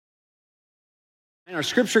And our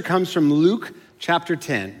scripture comes from Luke chapter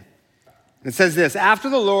 10. It says this, after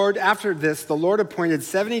this, the Lord appointed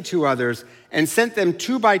 72 others and sent them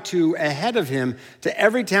 2 by 2 ahead of him to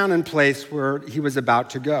every town and place where he was about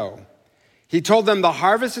to go. He told them, the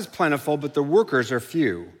harvest is plentiful, but the workers are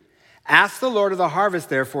few. Ask the Lord of the harvest,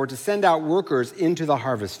 therefore, to send out workers into the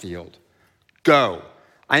harvest field. Go,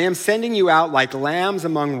 I am sending you out like lambs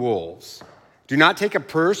among wolves. Do not take a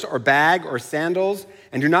purse or bag or sandals,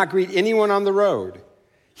 and do not greet anyone on the road.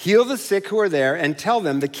 Heal the sick who are there and tell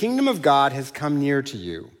them the kingdom of God has come near to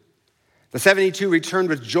you. The 72 returned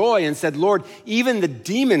with joy and said, Lord, even the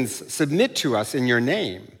demons submit to us in your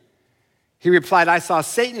name. He replied, I saw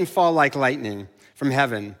Satan fall like lightning from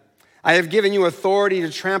heaven. I have given you authority to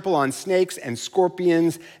trample on snakes and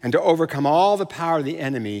scorpions and to overcome all the power of the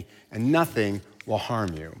enemy, and nothing will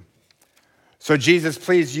harm you. So Jesus,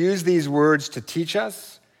 please use these words to teach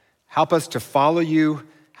us, help us to follow you,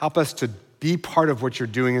 help us to be part of what you're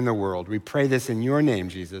doing in the world. We pray this in your name,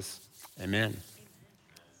 Jesus. Amen.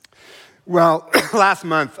 Well, last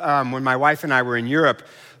month, when my wife and I were in Europe,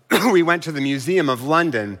 we went to the Museum of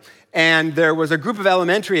London, and there was a group of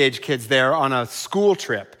elementary age kids there on a school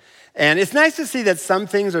trip. And it's nice to see that some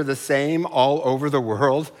things are the same all over the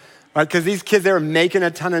world, right? Because these kids, they were making a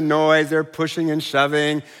ton of noise. They're pushing and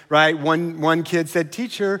shoving, right? One kid said,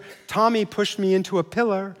 Teacher, Tommy pushed me into a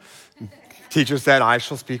pillar. Teacher said, I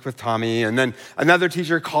shall speak with Tommy. And then another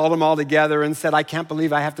teacher called them all together and said, I can't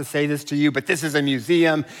believe I have to say this to you, but this is a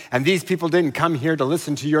museum, and these people didn't come here to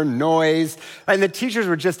listen to your noise. And the teachers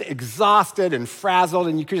were just exhausted and frazzled,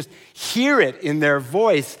 and you could just hear it in their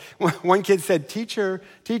voice. One kid said, Teacher,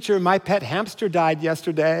 my pet hamster died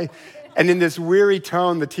yesterday. And in this weary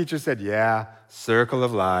tone, the teacher said, yeah, circle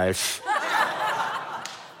of life.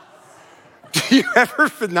 Do you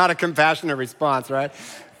ever, not a compassionate response, right?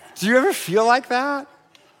 Do you ever feel like that?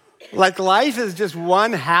 Like life is just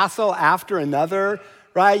one hassle after another,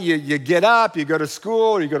 right? You get up, you go to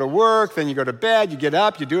school, you go to work, then you go to bed, you get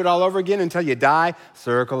up, you do it all over again until you die.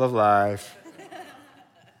 Circle of life.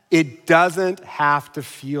 It doesn't have to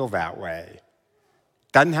feel that way.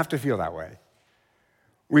 Doesn't have to feel that way.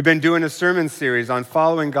 We've been doing a sermon series on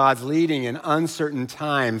following God's leading in uncertain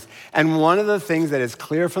times. And one of the things that is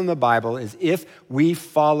clear from the Bible is if we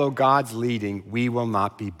follow God's leading, we will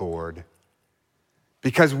not be bored.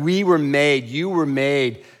 Because you were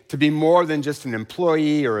made to be more than just an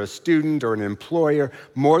employee or a student or an employer,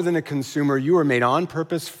 more than a consumer. You were made on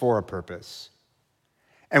purpose for a purpose.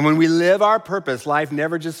 And when we live our purpose, life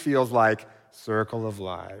never just feels like circle of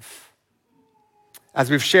life. As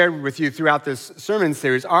we've shared with you throughout this sermon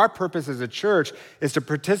series, our purpose as a church is to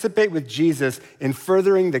participate with Jesus in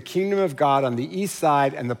furthering the kingdom of God on the east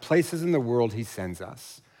side and the places in the world he sends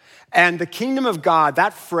us. And the kingdom of God,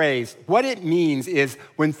 that phrase, what it means is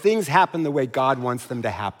when things happen the way God wants them to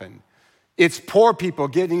happen. It's poor people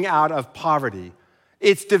getting out of poverty.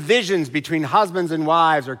 It's divisions between husbands and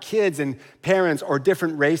wives or kids and parents or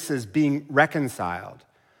different races being reconciled.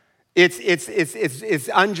 It's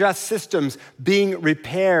unjust systems being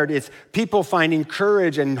repaired. It's people finding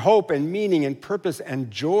courage and hope and meaning and purpose and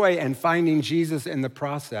joy and finding Jesus in the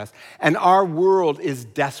process. And our world is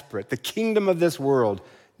desperate. The kingdom of this world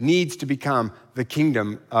needs to become the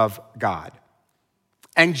kingdom of God.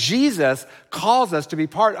 And Jesus calls us to be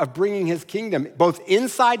part of bringing his kingdom both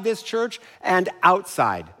inside this church and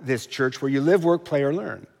outside this church where you live, work, play, or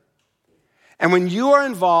learn. And when you are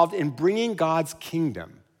involved in bringing God's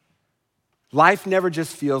kingdom, life never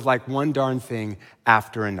just feels like one darn thing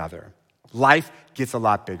after another. Life gets a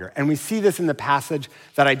lot bigger. And we see this in the passage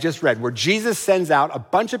that I just read, where Jesus sends out a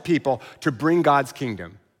bunch of people to bring God's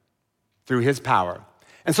kingdom through his power.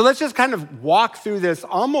 And so let's just kind of walk through this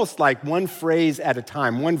almost like one phrase at a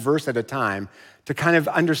time, one verse at a time, to kind of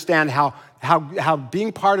understand how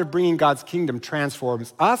being part of bringing God's kingdom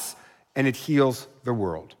transforms us and it heals the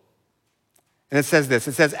world. And it says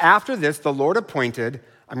this, after this, the Lord appointed,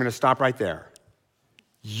 I'm going to stop right there.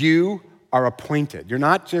 You are appointed. You're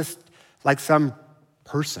not just like some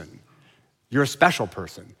person. You're a special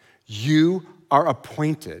person. You are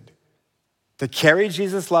appointed to carry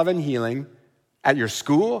Jesus' love and healing at your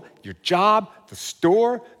school, your job, the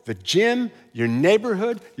store, the gym, your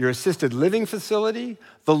neighborhood, your assisted living facility.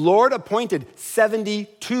 The Lord appointed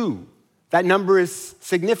 72. That number is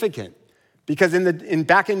significant. Because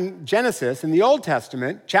back in Genesis, in the Old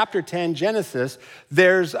Testament, chapter 10, Genesis,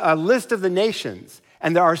 there's a list of the nations,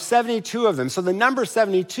 and there are 72 of them. So the number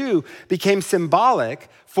 72 became symbolic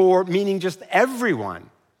for meaning just everyone.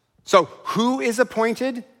 So who is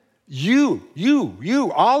appointed? You,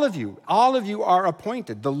 all of you are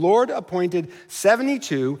appointed. The Lord appointed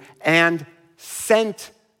 72 and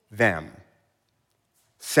sent them.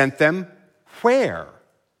 Sent them where?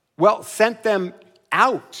 Well, sent them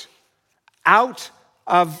out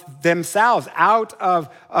of themselves, out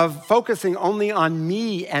of focusing only on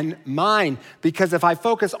me and mine. Because if I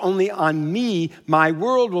focus only on me, my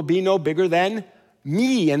world will be no bigger than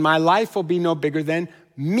me, and my life will be no bigger than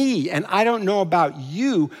me. And I don't know about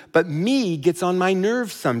you, but me gets on my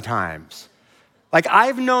nerves sometimes. Like,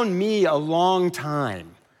 I've known me a long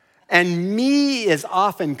time. And me is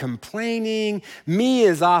often complaining. Me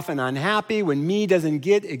is often unhappy when me doesn't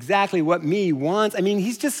get exactly what me wants. I mean,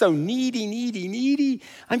 he's just so needy.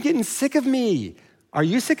 I'm getting sick of me. Are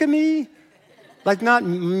you sick of me? Like, not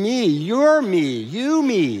me, you're me, you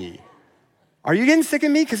me. Are you getting sick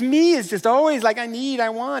of me? Because me is just always like, I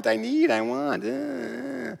want.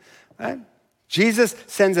 Right? Jesus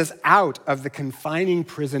sends us out of the confining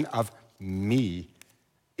prison of me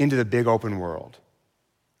into the big open world.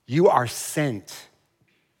 You are sent.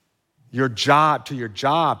 Your job,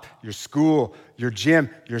 your school, your gym,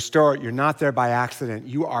 your store, you're not there by accident.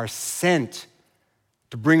 You are sent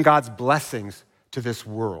to bring God's blessings to this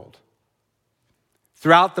world.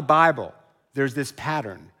 Throughout the Bible, there's this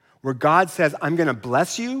pattern where God says, I'm going to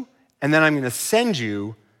bless you, and then I'm going to send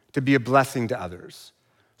you to be a blessing to others.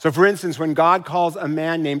 So for instance, when God calls a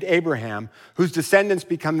man named Abraham, whose descendants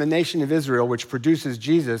become the nation of Israel, which produces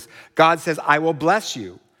Jesus, God says, I will bless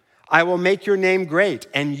you. I will make your name great,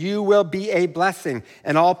 and you will be a blessing,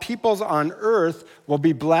 and all peoples on earth will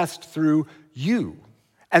be blessed through you.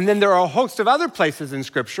 And then there are a host of other places in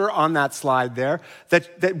Scripture on that slide there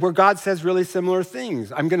that where God says really similar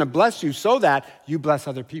things. I'm going to bless you so that you bless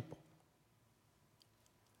other people.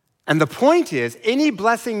 And the point is, any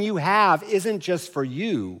blessing you have isn't just for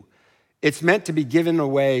you. It's meant to be given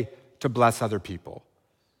away to bless other people.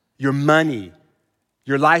 Your money,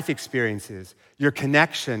 your life experiences, your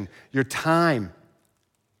connection, your time.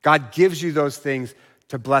 God gives you those things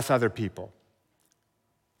to bless other people.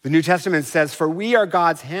 The New Testament says, for we are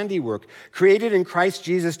God's handiwork, created in Christ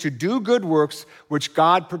Jesus to do good works which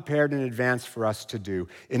God prepared in advance for us to do.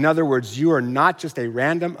 In other words, you are not just a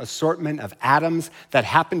random assortment of atoms that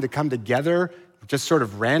happen to come together just sort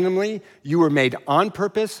of randomly. You were made on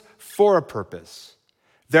purpose for a purpose.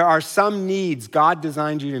 There are some needs God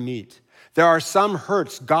designed you to meet. There are some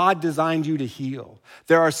hurts God designed you to heal.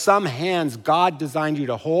 There are some hands God designed you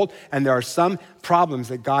to hold, and there are some problems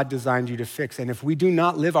that God designed you to fix. And if we do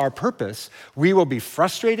not live our purpose, we will be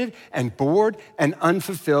frustrated and bored and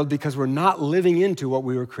unfulfilled because we're not living into what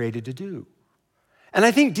we were created to do. And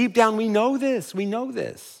I think deep down we know this.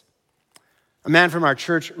 A man from our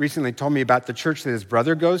church recently told me about the church that his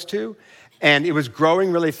brother goes to, and it was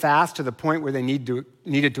growing really fast to the point where they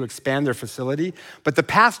needed to expand their facility. But the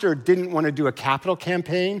pastor didn't want to do a capital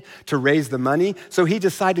campaign to raise the money, so he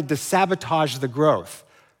decided to sabotage the growth.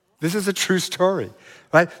 This is a true story,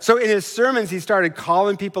 right? So in his sermons, he started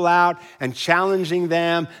calling people out and challenging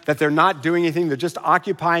them that they're not doing anything. They're just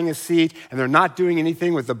occupying a seat, and they're not doing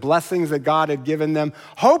anything with the blessings that God had given them,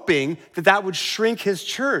 hoping that that would shrink his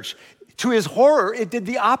church. To his horror, it did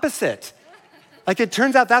the opposite. Like, it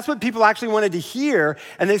turns out that's what people actually wanted to hear,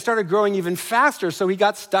 and they started growing even faster, so he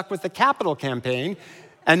got stuck with the capital campaign,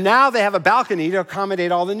 and now they have a balcony to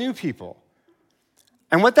accommodate all the new people.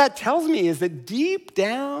 And what that tells me is that deep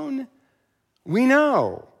down, we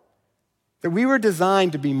know that we were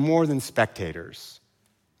designed to be more than spectators.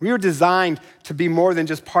 We were designed to be more than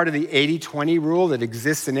just part of the 80-20 rule that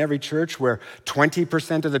exists in every church, where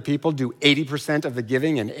 20% of the people do 80% of the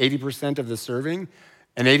giving and 80% of the serving,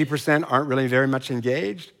 and 80% aren't really very much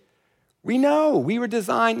engaged. We know we were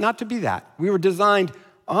designed not to be that. We were designed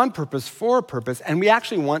on purpose, for a purpose, and we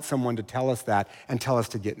actually want someone to tell us that and tell us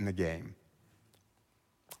to get in the game.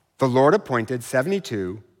 The Lord appointed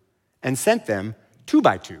 72 and sent them 2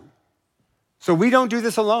 by 2. So we don't do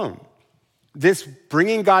this alone. This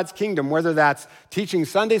bringing God's kingdom, whether that's teaching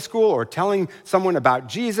Sunday school or telling someone about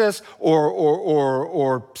Jesus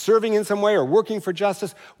or serving in some way or working for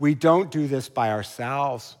justice, we don't do this by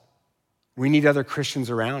ourselves. We need other Christians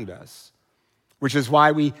around us, which is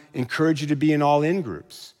why we encourage you to be in all-in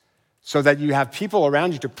groups so that you have people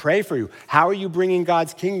around you to pray for you. How are you bringing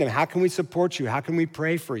God's kingdom? How can we support you? How can we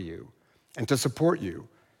pray for you and to support you?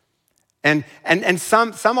 And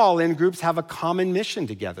some all-in groups have a common mission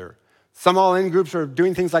together. Some all-in groups are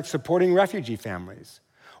doing things like supporting refugee families.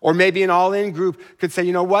 Or maybe an all-in group could say,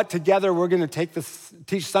 you know what, together we're going to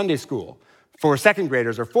teach Sunday school for second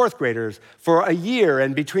graders or fourth graders for a year,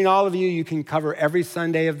 and between all of you, you can cover every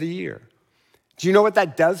Sunday of the year. Do you know what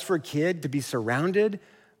that does for a kid to be surrounded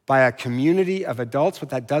by a community of adults, what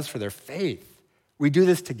that does for their faith? We do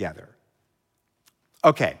this together.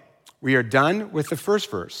 Okay, we are done with the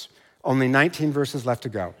first verse. Only 19 verses left to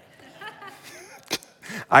go.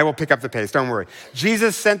 I will pick up the pace, don't worry.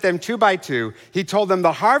 Jesus sent them 2 by 2. He told them,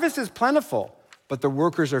 the harvest is plentiful, but the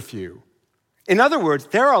workers are few. In other words,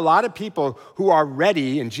 there are a lot of people who are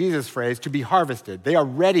ready, in Jesus' phrase, to be harvested. They are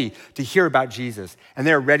ready to hear about Jesus, and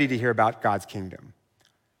they are ready to hear about God's kingdom.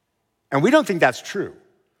 And we don't think that's true.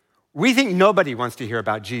 We think nobody wants to hear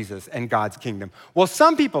about Jesus and God's kingdom. Well,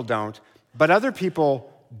 some people don't, but other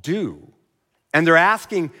people do. And they're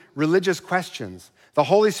asking religious questions. The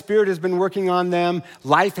Holy Spirit has been working on them.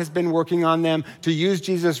 Life has been working on them. To use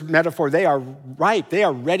Jesus' metaphor, they are ripe. They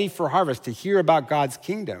are ready for harvest to hear about God's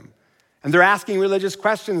kingdom. And they're asking religious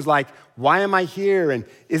questions like, why am I here? And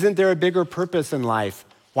isn't there a bigger purpose in life?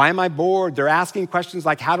 Why am I bored? They're asking questions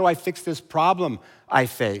like, how do I fix this problem I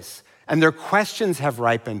face? And their questions have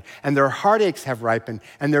ripened, and their heartaches have ripened,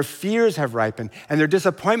 and their fears have ripened, and their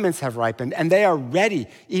disappointments have ripened, and they are ready,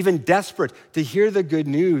 even desperate, to hear the good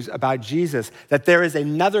news about Jesus, that there is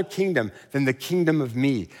another kingdom than the kingdom of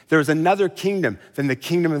me. There is another kingdom than the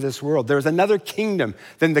kingdom of this world. There is another kingdom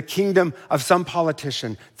than the kingdom of some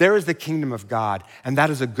politician. There is the kingdom of God, and that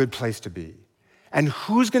is a good place to be. And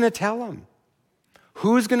who's going to tell them?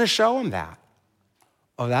 Who's going to show them that?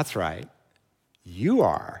 Oh, that's right. You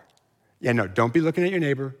are. Yeah, no, don't be looking at your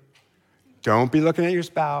neighbor. Don't be looking at your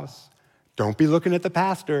spouse. Don't be looking at the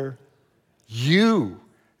pastor. You.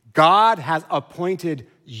 God has appointed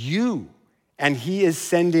you, and he is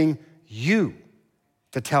sending you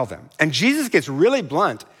to tell them. And Jesus gets really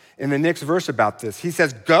blunt in the next verse about this. He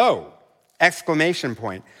says, go, exclamation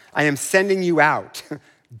point. I am sending you out.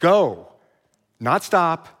 Go. Not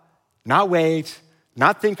stop, not wait,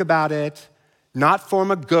 not think about it, not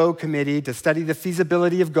form a go committee to study the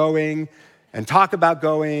feasibility of going and talk about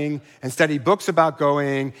going and study books about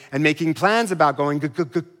going and making plans about going.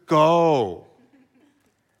 Go.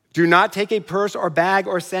 Do not take a purse or bag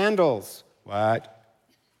or sandals. What?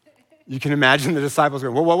 You can imagine the disciples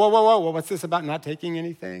going, whoa, what's this about not taking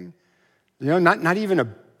anything? You know, not even a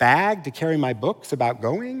bag to carry my books about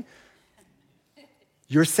going?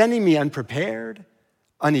 You're sending me unprepared,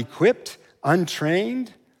 unequipped,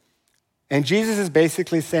 untrained. And Jesus is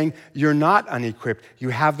basically saying, you're not unequipped.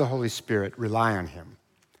 You have the Holy Spirit. Rely on him.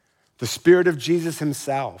 The Spirit of Jesus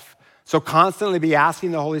himself. So constantly be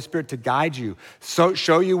asking the Holy Spirit to guide you, so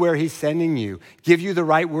show you where he's sending you, give you the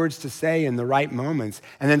right words to say in the right moments,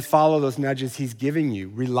 and then follow those nudges he's giving you.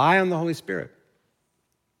 Rely on the Holy Spirit.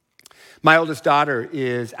 My oldest daughter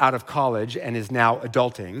is out of college and is now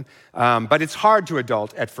adulting, but it's hard to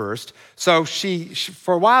adult at first. So she,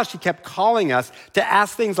 for a while, she kept calling us to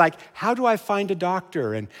ask things like, how do I find a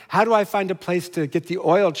doctor? And how do I find a place to get the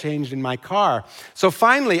oil changed in my car? So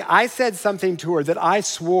finally, I said something to her that I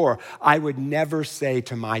swore I would never say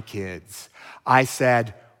to my kids. I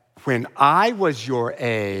said, when I was your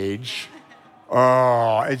age,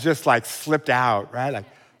 it just like slipped out, right? Like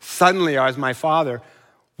suddenly I was my father.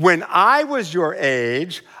 When I was your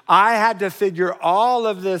age, I had to figure all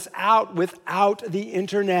of this out without the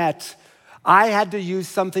internet. I had to use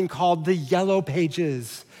something called the Yellow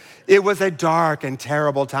Pages. It was a dark and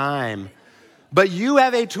terrible time. But you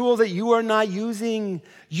have a tool that you are not using.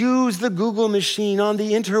 Use the Google machine on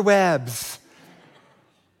the interwebs.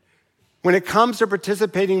 When it comes to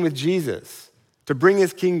participating with Jesus to bring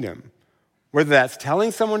his kingdom, whether that's telling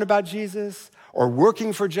someone about Jesus, or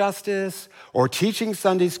working for justice, or teaching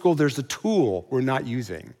Sunday school, there's a tool we're not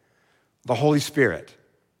using, the Holy Spirit.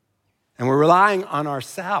 And we're relying on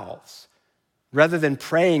ourselves rather than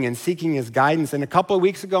praying and seeking his guidance. And a couple of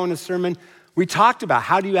weeks ago in a sermon, we talked about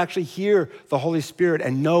how do you actually hear the Holy Spirit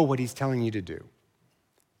and know what he's telling you to do.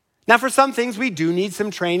 Now, for some things, we do need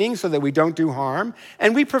some training so that we don't do harm,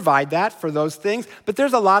 and we provide that for those things, but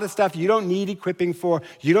there's a lot of stuff you don't need equipping for,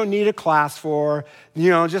 you don't need a class for,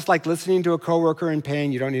 just like listening to a coworker in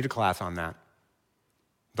pain, you don't need a class on that.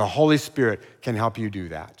 The Holy Spirit can help you do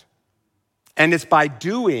that. And it's by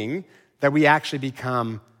doing that we actually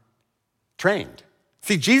become trained.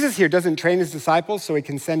 See, Jesus here doesn't train his disciples so he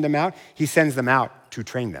can send them out, he sends them out to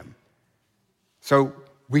train them. So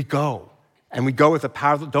we go. And we go with the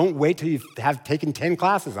power. Don't wait till you have taken 10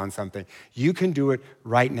 classes on something. You can do it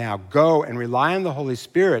right now. Go and rely on the Holy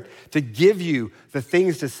Spirit to give you the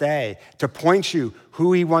things to say, to point you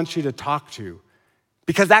who he wants you to talk to.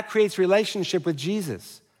 Because that creates relationship with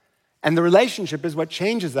Jesus. And the relationship is what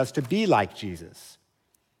changes us to be like Jesus.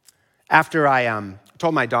 After I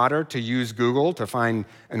told my daughter to use Google to find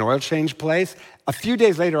an oil change place, a few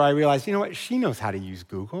days later I realized, you know what? She knows how to use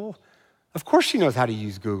Google. Of course she knows how to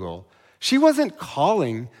use Google. She wasn't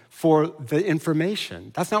calling for the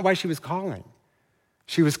information. That's not why she was calling.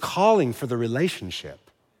 She was calling for the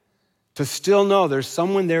relationship. to still know there's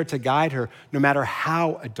someone there to guide her no matter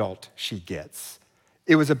how adult she gets.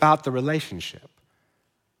 It was about the relationship.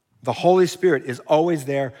 The Holy Spirit is always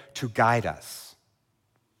there to guide us.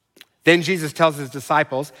 Then Jesus tells his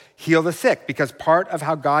disciples, heal the sick, because part of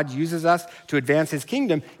how God uses us to advance his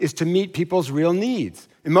kingdom is to meet people's real needs,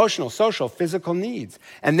 emotional, social, physical needs.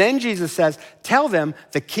 And then Jesus says, tell them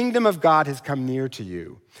the kingdom of God has come near to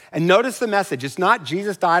you. And notice the message. It's not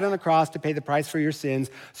Jesus died on a cross to pay the price for your sins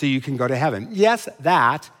so you can go to heaven. Yes,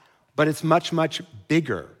 that, but it's much, much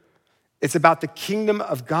bigger. It's about the kingdom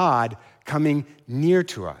of God coming near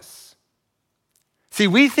to us. See,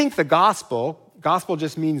 we think the gospel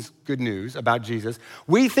just means good news about Jesus.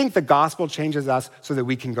 We think the gospel changes us so that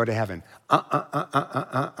we can go to heaven.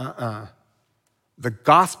 The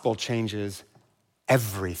gospel changes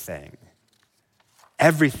everything.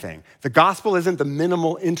 Everything. The gospel isn't the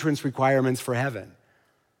minimal entrance requirements for heaven.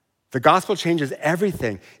 The gospel changes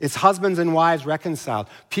everything. It's husbands and wives reconciled,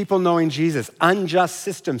 people knowing Jesus, unjust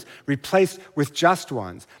systems replaced with just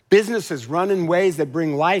ones, businesses run in ways that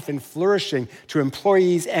bring life and flourishing to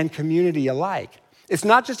employees and community alike. It's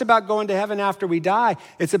not just about going to heaven after we die.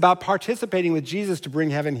 It's about participating with Jesus to bring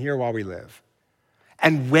heaven here while we live.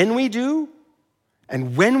 And when we do,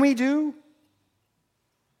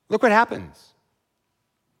 look what happens.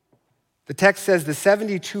 The text says the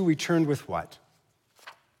 72 returned with what?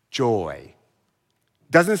 Joy.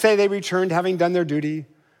 Doesn't say they returned having done their duty,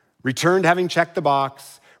 returned having checked the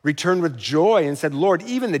box, returned with joy and said, Lord,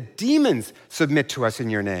 even the demons submit to us in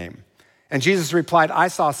your name. And Jesus replied, I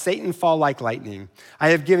saw Satan fall like lightning. I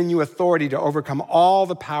have given you authority to overcome all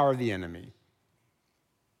the power of the enemy.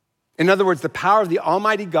 In other words, the power of the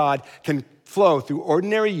Almighty God can flow through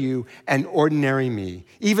ordinary you and ordinary me.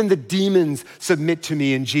 Even the demons submit to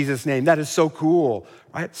me in Jesus' name. That is so cool,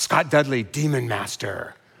 right? Scott Dudley, Demon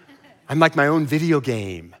Master. I'm like my own video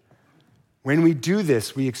game. When we do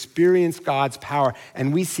this, we experience God's power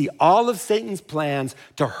and we see all of Satan's plans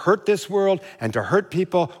to hurt this world and to hurt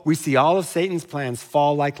people. We see all of Satan's plans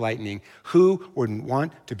fall like lightning. Who wouldn't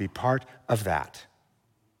want to be part of that?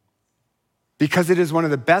 Because it is one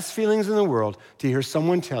of the best feelings in the world to hear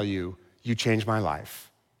someone tell you, you changed my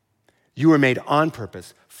life. You were made on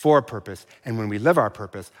purpose, for a purpose, and when we live our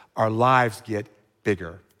purpose, our lives get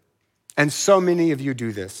bigger. And so many of you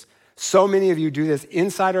do this. So many of you do this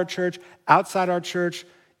inside our church, outside our church.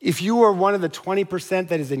 If you are one of the 20%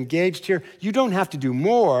 that is engaged here, you don't have to do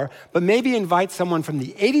more, but maybe invite someone from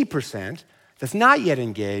the 80% that's not yet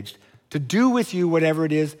engaged to do with you whatever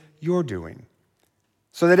it is you're doing,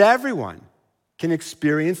 so that everyone can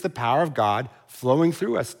experience the power of God flowing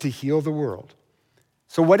through us to heal the world.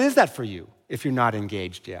 So what is that for you if you're not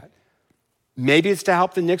engaged yet? Maybe it's to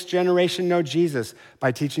help the next generation know Jesus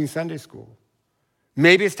by teaching Sunday school.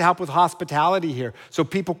 Maybe it's to help with hospitality here so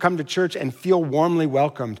people come to church and feel warmly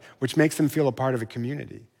welcomed, which makes them feel a part of a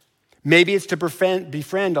community. Maybe it's to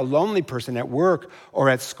befriend a lonely person at work or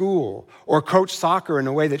at school, or coach soccer in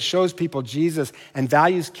a way that shows people Jesus and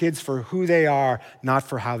values kids for who they are, not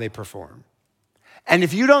for how they perform. And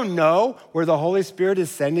if you don't know where the Holy Spirit is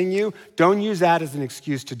sending you, don't use that as an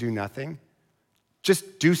excuse to do nothing.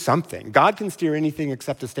 Just do something. God can steer anything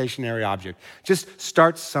except a stationary object. Just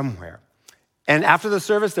start somewhere. And after the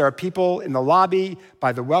service, there are people in the lobby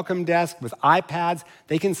by the welcome desk with iPads.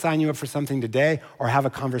 They can sign you up for something today or have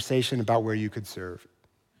a conversation about where you could serve.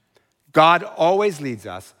 God always leads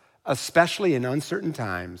us, especially in uncertain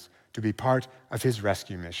times, to be part of his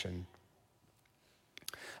rescue mission.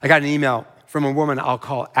 I got an email from a woman I'll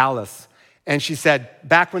call Alice, and she said,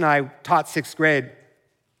 back when I taught sixth grade,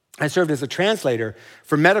 I served as a translator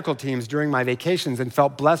for medical teams during my vacations and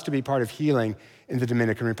felt blessed to be part of healing in the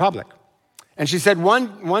Dominican Republic. And she said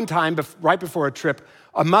one time, right before a trip,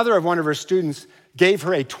 a mother of one of her students gave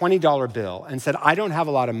her a $20 bill and said, I don't have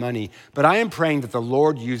a lot of money, but I am praying that the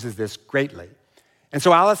Lord uses this greatly. And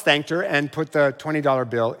so Alice thanked her and put the $20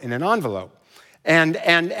 bill in an envelope. And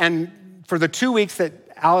for the 2 weeks that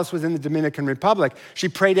Alice was in the Dominican Republic, she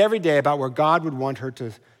prayed every day about where God would want her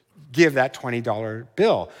to give that $20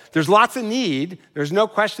 bill. There's lots of need. There's no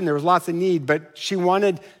question there was lots of need, but she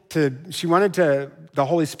wanted the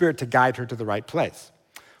Holy Spirit to guide her to the right place.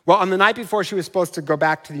 Well, on the night before she was supposed to go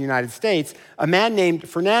back to the United States, a man named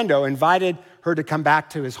Fernando invited her to come back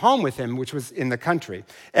to his home with him, which was in the country.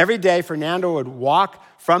 Every day, Fernando would walk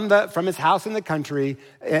from his house in the country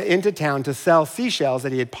into town to sell seashells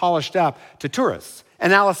that he had polished up to tourists.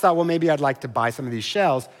 And Alice thought, well, maybe I'd like to buy some of these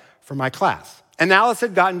shells for my class. And Alice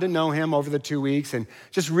had gotten to know him over the 2 weeks and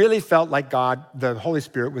just really felt like God, the Holy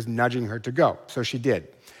Spirit, was nudging her to go. So she did.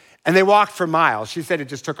 And they walked for miles. She said it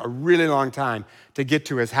just took a really long time to get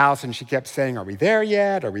to his house, and she kept saying, "Are we there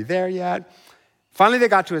yet? Are we there yet?" Finally, they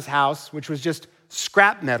got to his house, which was just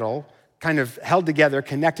scrap metal, kind of held together,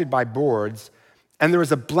 connected by boards, and there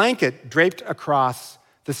was a blanket draped across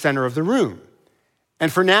the center of the room.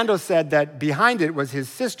 And Fernando said that behind it was his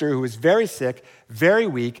sister, who was very sick, very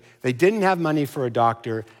weak. They didn't have money for a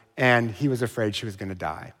doctor, and he was afraid she was going to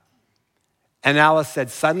die. And Alice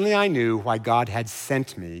said, "Suddenly I knew why God had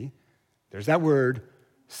sent me," there's that word,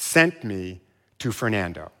 "sent me to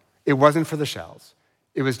Fernando." It wasn't for the shells.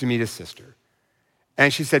 It was to meet his sister.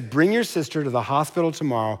 And she said, "Bring your sister to the hospital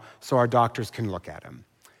tomorrow so our doctors can look at him."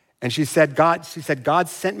 And she said, God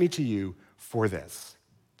sent me to you for this.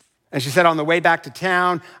 And she said, on the way back to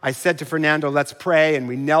town, I said to Fernando, "Let's pray." And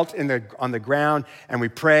we knelt on the ground and we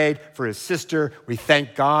prayed for his sister. We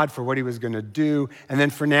thanked God for what he was going to do. And then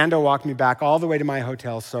Fernando walked me back all the way to my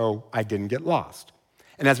hotel so I didn't get lost.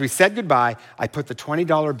 And as we said goodbye, I put the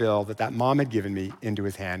 $20 bill that mom had given me into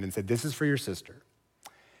his hand and said, "This is for your sister."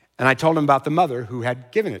 And I told him about the mother who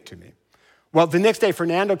had given it to me. Well, the next day,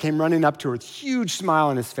 Fernando came running up to her with a huge smile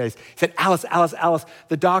on his face. He said, Alice,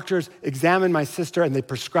 the doctors examined my sister and they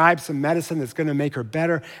prescribed some medicine that's going to make her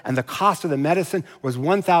better. And the cost of the medicine was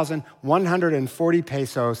 1,140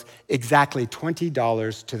 pesos, exactly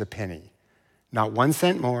 $20 to the penny. Not 1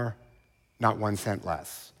 cent more, not 1 cent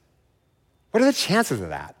less. What are the chances of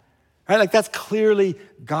that? Right? Like, that's clearly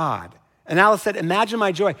God. And Alice said, imagine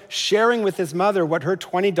my joy sharing with his mother what her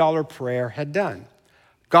 $20 prayer had done.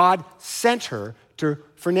 God sent her to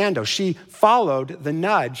Fernando. She followed the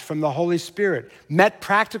nudge from the Holy Spirit, met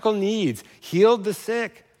practical needs, healed the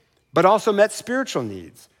sick, but also met spiritual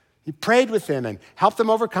needs. He prayed with them and helped them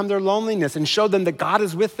overcome their loneliness and showed them that God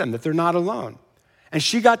is with them, that they're not alone. And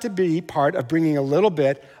she got to be part of bringing a little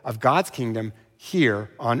bit of God's kingdom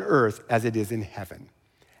here on earth as it is in heaven.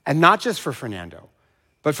 And not just for Fernando,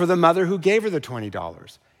 but for the mother who gave her the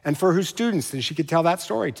 $20 and for her students that she could tell that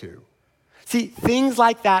story to. See, things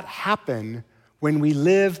like that happen when we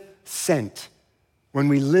live sent. When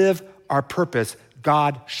we live our purpose,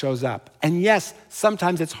 God shows up. And yes,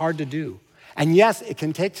 sometimes it's hard to do. And yes, it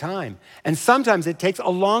can take time. And sometimes it takes a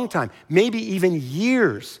long time, maybe even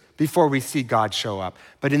years before we see God show up.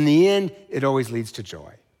 But in the end, it always leads to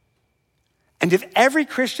joy. And if every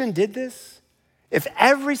Christian did this, if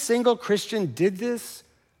every single Christian did this,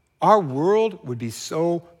 our world would be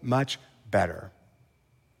so much better.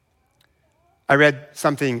 I read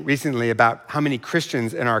something recently about how many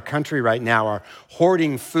Christians in our country right now are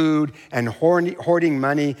hoarding food and hoarding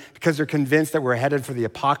money because they're convinced that we're headed for the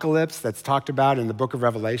apocalypse that's talked about in the book of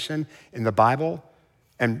Revelation in the Bible.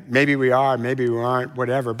 And maybe we are, maybe we aren't,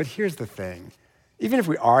 whatever. But here's the thing. Even if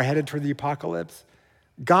we are headed for the apocalypse,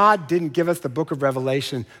 God didn't give us the book of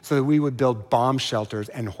Revelation so that we would build bomb shelters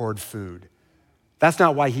and hoard food. That's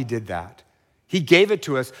not why he did that. He gave it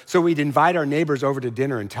to us so we'd invite our neighbors over to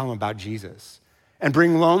dinner and tell them about Jesus and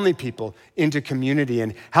bring lonely people into community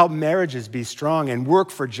and help marriages be strong and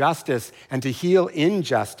work for justice and to heal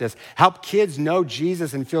injustice, help kids know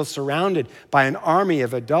Jesus and feel surrounded by an army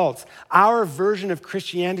of adults. Our version of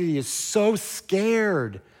Christianity is so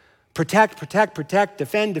scared. Protect, protect, protect,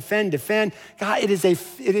 defend, defend, defend. God, it's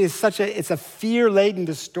a fear-laden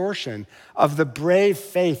distortion of the brave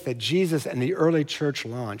faith that Jesus and the early church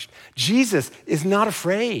launched. Jesus is not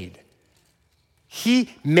afraid. He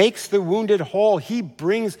makes the wounded whole. He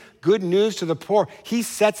brings good news to the poor. He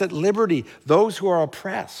sets at liberty those who are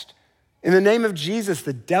oppressed. In the name of Jesus,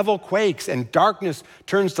 the devil quakes and darkness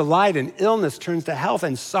turns to light and illness turns to health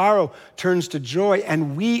and sorrow turns to joy.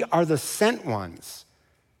 And we are the sent ones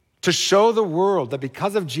to show the world that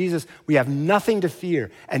because of Jesus, we have nothing to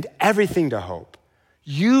fear and everything to hope.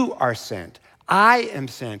 You are sent. I am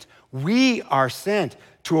sent. We are sent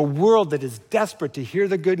to a world that is desperate to hear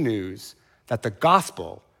the good news that the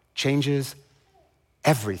gospel changes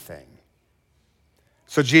everything.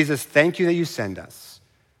 So Jesus, thank you that you send us.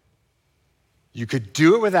 You could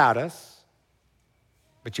do it without us,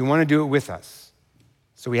 but you want to do it with us.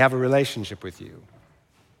 So we have a relationship with you.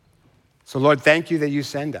 So Lord, thank you that you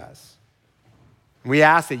send us. We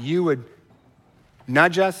ask that you would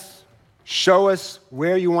nudge us, show us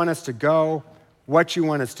where you want us to go, what you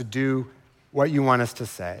want us to do, what you want us to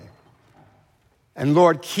say. And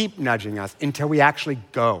Lord, keep nudging us until we actually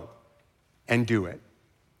go and do it.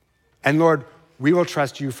 And Lord, we will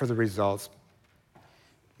trust you for the results.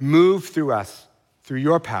 Move through us, through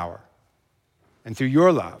your power, and through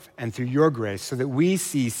your love, and through your grace, so that we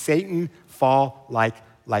see Satan fall like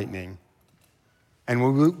lightning.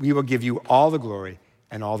 And we will give you all the glory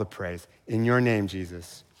and all the praise. In your name,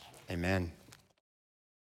 Jesus, amen.